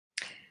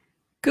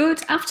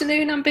Good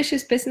afternoon,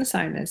 ambitious business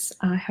owners.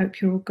 I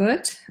hope you're all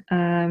good.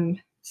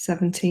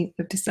 17th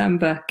of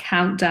December,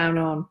 countdown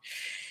on.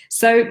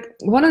 So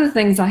one of the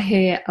things I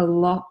hear a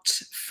lot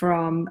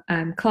from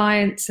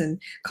clients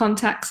and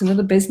contacts and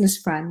other business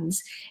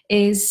friends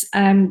is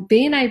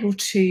being able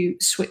to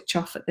switch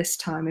off at this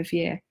time of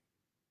year.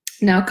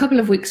 Now, a couple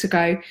of weeks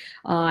ago,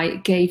 I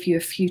gave you a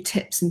few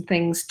tips and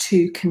things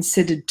to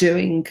consider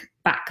doing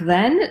back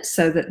then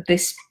so that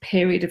this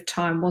period of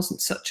time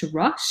wasn't such a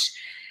rush.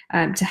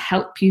 To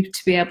help you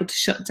to be able to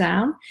shut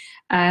down.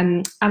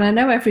 And I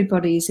know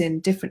everybody's in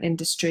different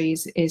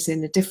industries, is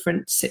in a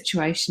different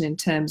situation in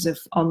terms of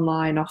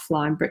online,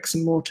 offline, bricks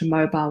and mortar,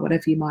 mobile,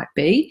 whatever you might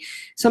be.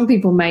 Some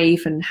people may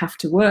even have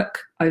to work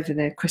over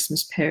the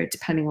Christmas period,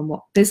 depending on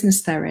what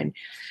business they're in.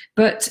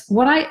 But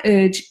what I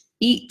urge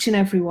each and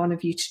every one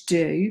of you to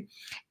do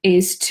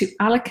is to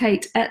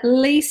allocate at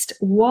least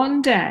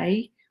one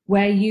day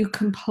where you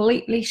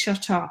completely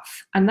shut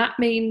off. And that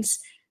means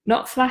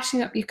not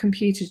flashing up your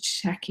computer to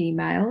check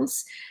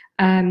emails.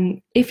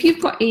 If you've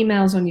got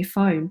emails on your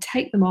phone,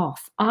 take them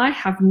off. I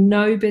have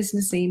no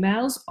business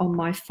emails on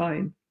my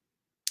phone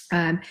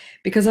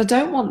because I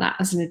don't want that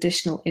as an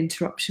additional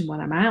interruption when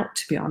I'm out,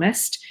 to be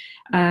honest.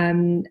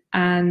 And,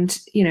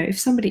 you know, if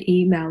somebody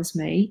emails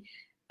me,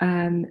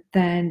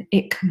 then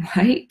it can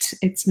wait.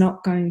 It's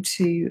not going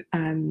to,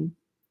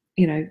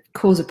 you know,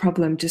 cause a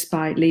problem just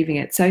by leaving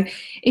it. So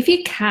if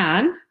you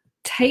can,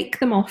 take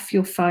them off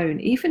your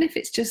phone, even if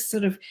it's just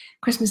sort of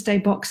Christmas Day,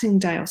 Boxing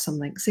Day or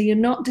something, so you're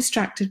not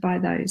distracted by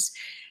those.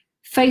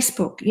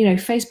 Facebook, you know,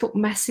 Facebook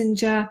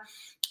Messenger,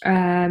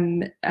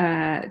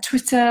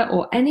 Twitter,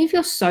 or any of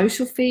your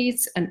social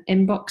feeds and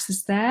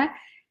inboxes there,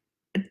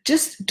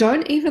 just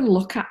don't even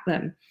look at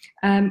them.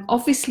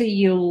 Obviously,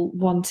 you'll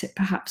want it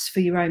perhaps for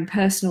your own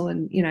personal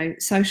and, you know,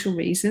 social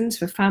reasons,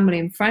 for family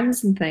and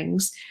friends and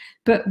things.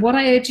 But what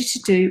I urge you to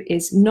do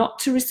is not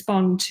to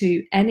respond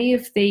to any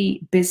of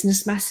the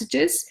business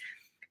messages.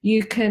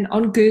 You can,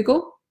 on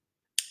Google,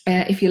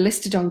 if you're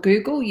listed on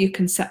Google, you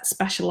can set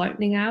special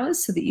opening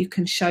hours so that you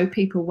can show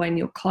people when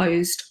you're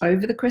closed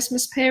over the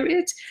Christmas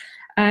period.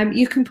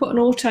 You can put an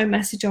auto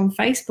message on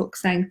Facebook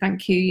saying,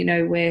 thank you, you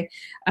know, we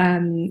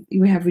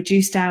have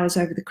reduced hours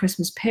over the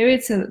Christmas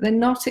period, so that they're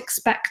not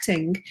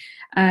expecting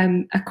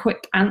a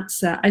quick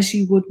answer as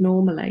you would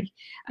normally.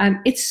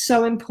 It's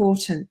so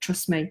important,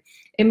 trust me.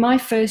 In my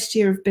first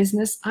year of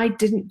business, I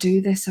didn't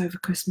do this over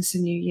Christmas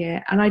and New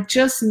Year, and I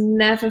just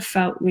never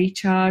felt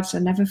recharged. I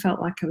never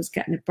felt like I was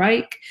getting a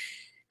break,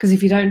 because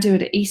if you don't do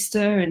it at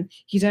Easter and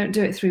you don't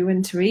do it through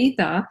winter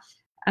either,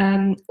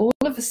 all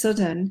of a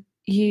sudden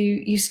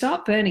you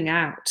start burning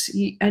out,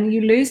 and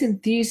you lose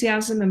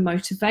enthusiasm and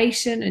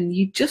motivation, and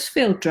you just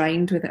feel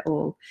drained with it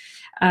all.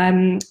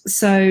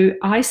 So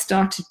I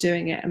started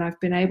doing it, and I've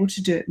been able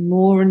to do it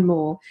more and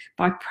more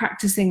by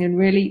practicing and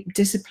really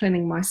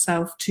disciplining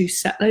myself to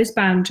set those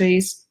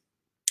boundaries,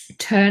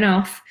 turn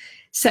off,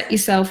 set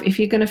yourself, if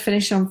you're going to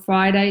finish on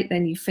Friday,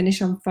 then you finish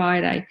on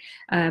Friday.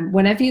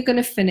 Whenever you're going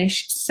to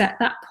finish, set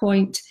that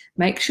point,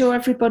 make sure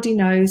everybody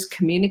knows,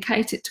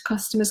 communicate it to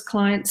customers,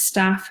 clients,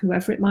 staff,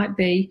 whoever it might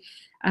be.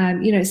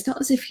 You know, it's not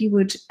as if you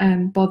would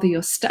bother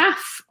your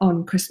staff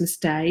on Christmas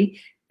Day,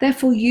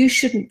 therefore you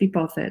shouldn't be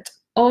bothered.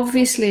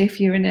 Obviously, if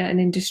you're in an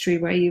industry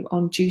where you're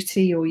on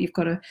duty or you've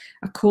got a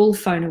call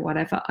phone or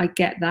whatever, I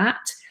get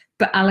that.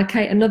 But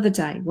allocate another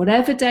day,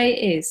 whatever day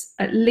it is,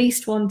 at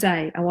least one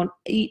day. I want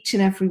each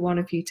and every one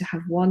of you to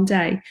have one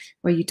day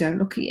where you don't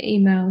look at your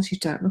emails, you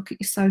don't look at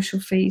your social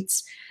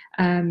feeds.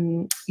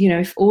 You know,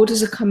 if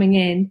orders are coming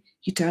in,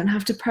 you don't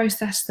have to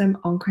process them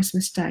on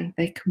Christmas Day.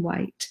 They can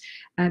wait.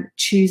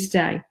 Choose a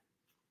day.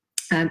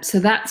 So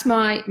that's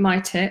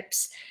my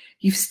tips.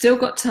 You've still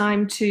got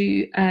time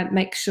to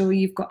make sure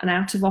you've got an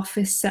out of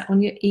office set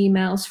on your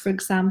emails, for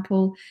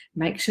example.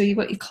 Make sure you've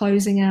got your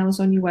closing hours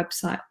on your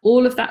website.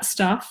 All of that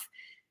stuff.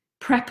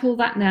 Prep all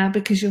that now,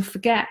 because you'll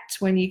forget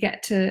when you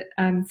get to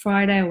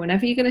Friday or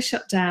whenever you're going to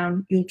shut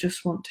down, you'll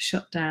just want to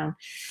shut down.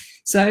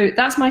 So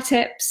that's my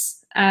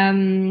tips.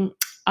 I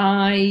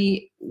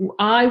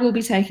will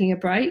be taking a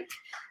break.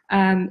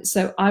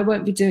 So I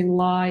won't be doing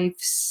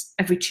lives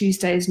every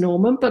Tuesday as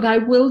normal, but I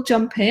will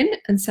jump in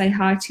and say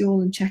hi to you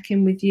all and check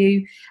in with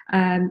you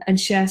and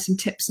share some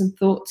tips and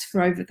thoughts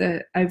for over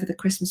the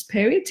Christmas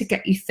period to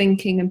get you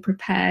thinking and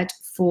prepared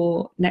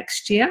for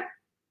next year.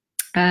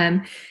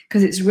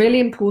 Because it's really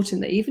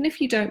important that even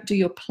if you don't do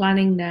your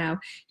planning now,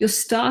 you're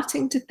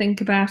starting to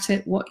think about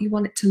it, what you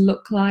want it to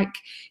look like.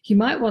 You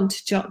might want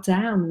to jot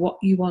down what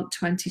you want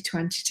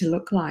 2020 to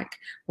look like.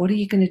 What are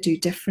you going to do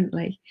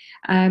differently?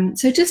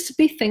 So just to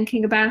be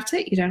thinking about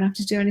it. You don't have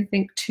to do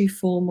anything too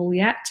formal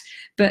yet.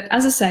 But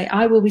as I say,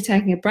 I will be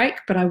taking a break,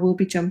 but I will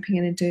be jumping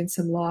in and doing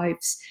some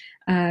lives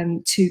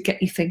to get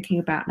you thinking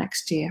about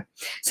next year.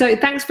 So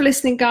thanks for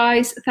listening,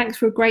 guys. Thanks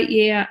for a great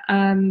year.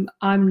 I'm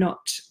not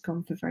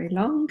gone for very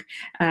long,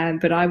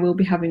 but I will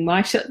be having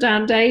my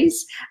shutdown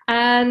days,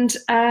 and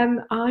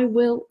I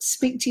will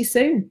speak to you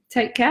soon.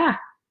 Take care.